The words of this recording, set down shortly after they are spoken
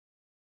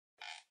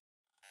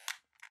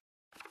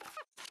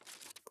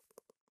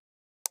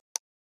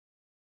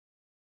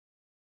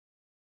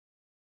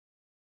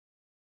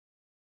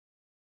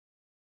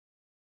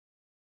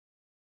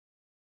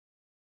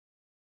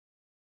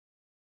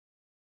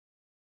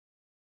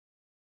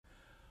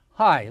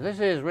Hi, this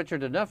is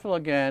Richard Deneffel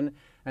again,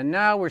 and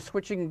now we're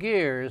switching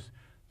gears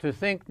to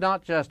think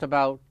not just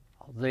about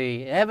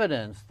the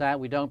evidence that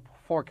we don't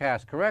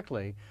forecast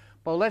correctly,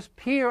 but let's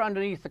peer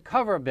underneath the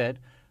cover a bit,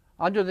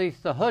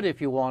 underneath the hood,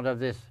 if you want, of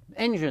this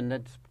engine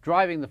that's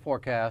driving the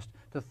forecast,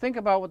 to think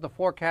about what the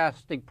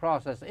forecasting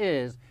process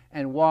is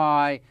and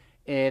why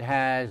it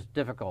has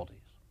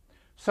difficulties.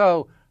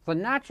 So the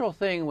natural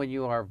thing when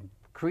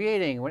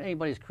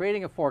anybody's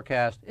creating a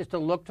forecast is to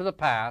look to the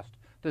past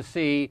to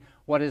see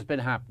what has been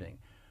happening.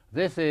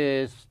 This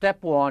is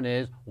step one,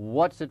 is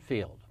what's it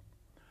field.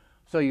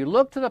 So you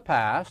look to the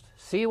past,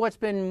 see what's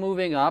been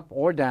moving up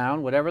or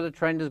down, whatever the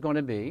trend is going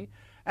to be,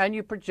 and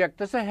you project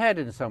this ahead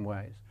in some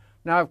ways.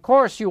 Now, of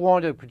course, you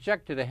want to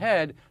project it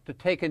ahead to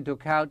take into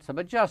account some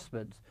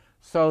adjustments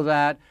so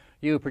that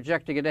you're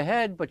projecting it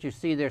ahead, but you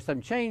see there's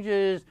some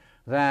changes,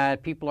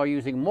 that people are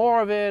using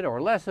more of it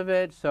or less of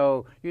it,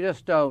 so you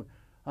just don't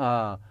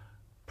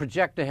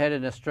project ahead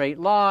in a straight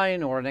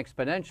line or an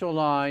exponential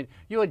line.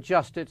 You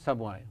adjust it some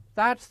way.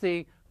 That's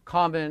the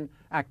common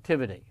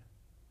activity.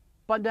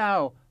 But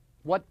now,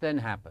 what then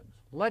happens?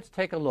 Let's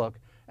take a look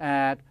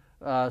at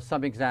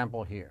some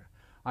example here.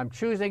 I'm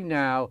choosing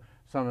now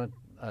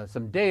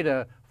some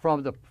data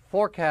from the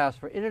forecast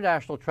for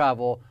international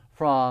travel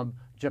from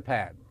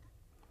Japan.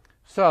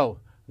 So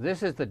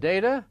this is the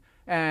data,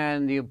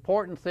 and the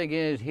important thing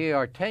is here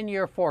are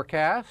 10-year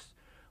forecasts,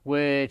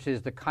 which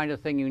is the kind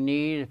of thing you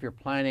need if you're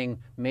planning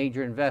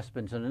major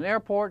investments in an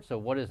airport. So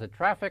what is the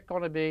traffic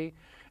going to be?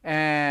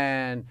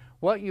 And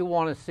what you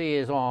want to see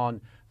is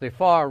on the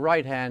far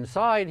right-hand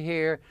side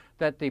here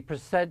that the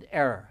percent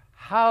error.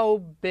 How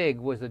big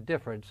was the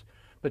difference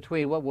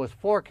between what was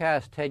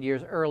forecast 10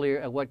 years earlier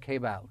and what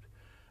came out?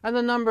 And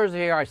the numbers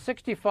here are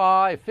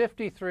 65,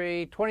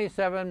 53,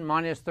 27,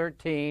 minus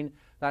 13.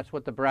 That's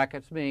what the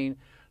brackets mean.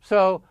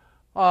 So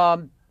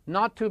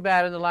not too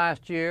bad in the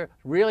last year,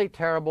 really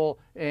terrible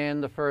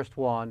in the first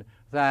one.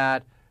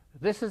 That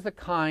this is the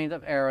kind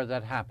of error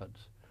that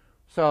happens.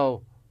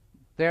 So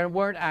they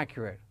weren't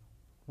accurate.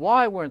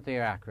 Why weren't they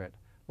accurate?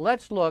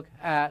 Let's look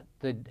at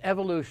the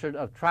evolution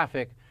of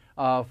traffic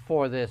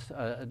for this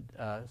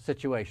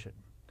situation.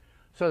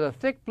 So the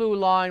thick blue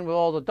line with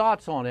all the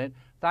dots on it,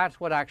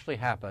 that's what actually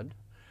happened.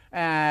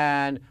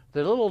 And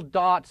the little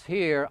dots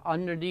here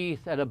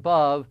underneath and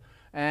above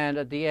and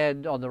at the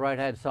end on the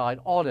right-hand side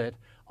on it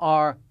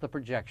are the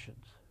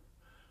projections.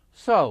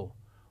 So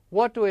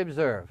what do we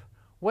observe?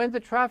 When the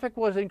traffic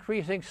was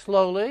increasing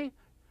slowly,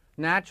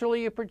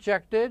 naturally you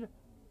projected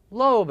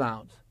low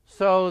amounts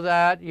so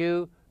that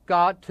you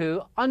got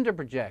to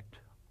underproject.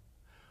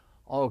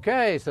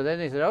 Okay, so then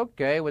they said,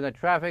 okay, when the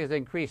traffic is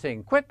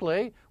increasing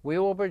quickly, we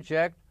will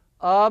project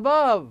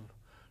above.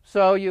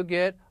 So you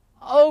get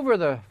over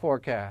the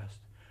forecast.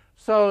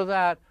 So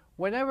that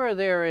whenever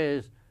there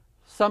is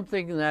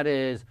something that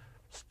is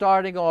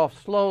starting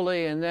off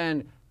slowly and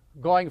then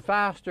going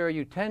faster,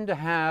 you tend to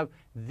have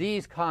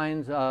these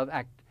kinds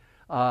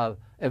of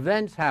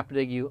events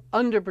happening. You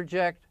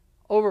underproject,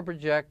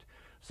 overproject.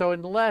 So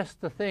unless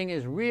the thing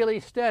is really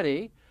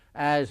steady,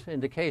 as in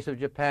the case of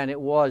Japan it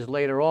was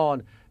later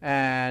on,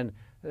 and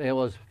it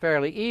was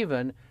fairly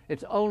even,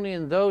 it's only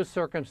in those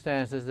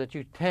circumstances that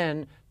you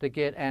tend to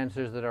get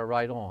answers that are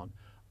right on.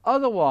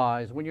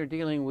 Otherwise, when you're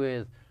dealing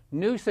with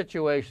new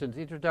situations,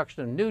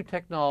 introduction of new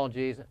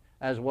technologies,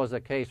 as was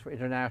the case for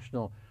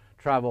international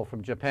travel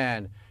from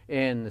Japan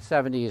in the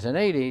 70s and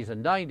 80s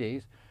and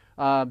 90s,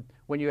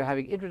 when you're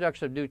having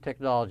introduction of new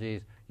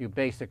technologies, you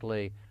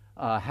basically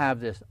have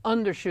this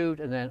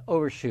undershoot and then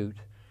overshoot.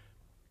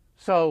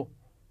 So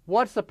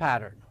what's the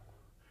pattern?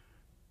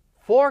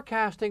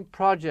 Forecasting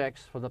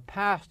projects for the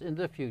past and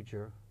the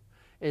future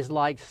is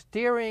like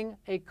steering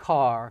a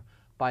car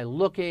by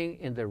looking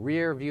in the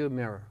rear view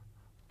mirror.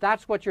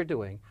 That's what you're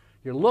doing.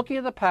 You're looking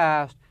at the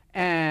past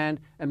and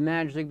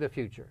imagining the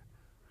future.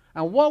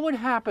 And what would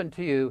happen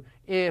to you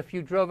if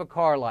you drove a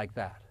car like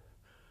that?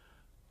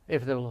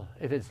 If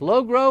it's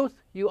low growth,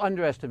 you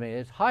underestimate.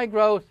 If it's high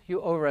growth,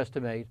 you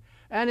overestimate.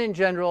 And in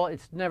general,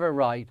 it's never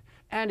right.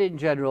 And in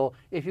general,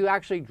 if you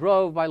actually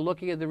drove by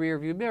looking in the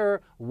rearview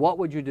mirror, what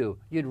would you do?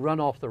 You'd run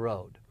off the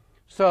road.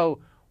 So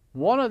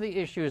one of the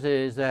issues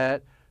is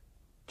that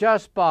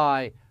just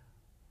by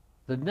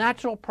the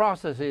natural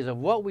processes of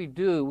what we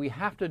do, we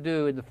have to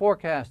do in the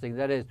forecasting,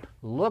 that is,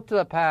 look to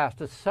the past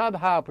to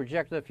somehow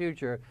project the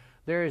future,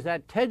 there is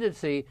that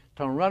tendency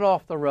to run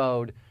off the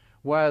road,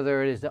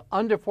 whether it is to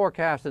under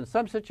forecast in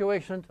some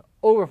situations,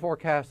 over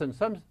forecast in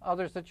some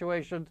other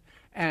situations,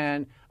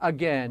 and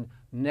again,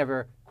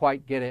 never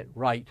quite get it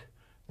right.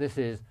 This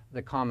is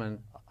the common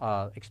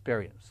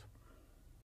experience.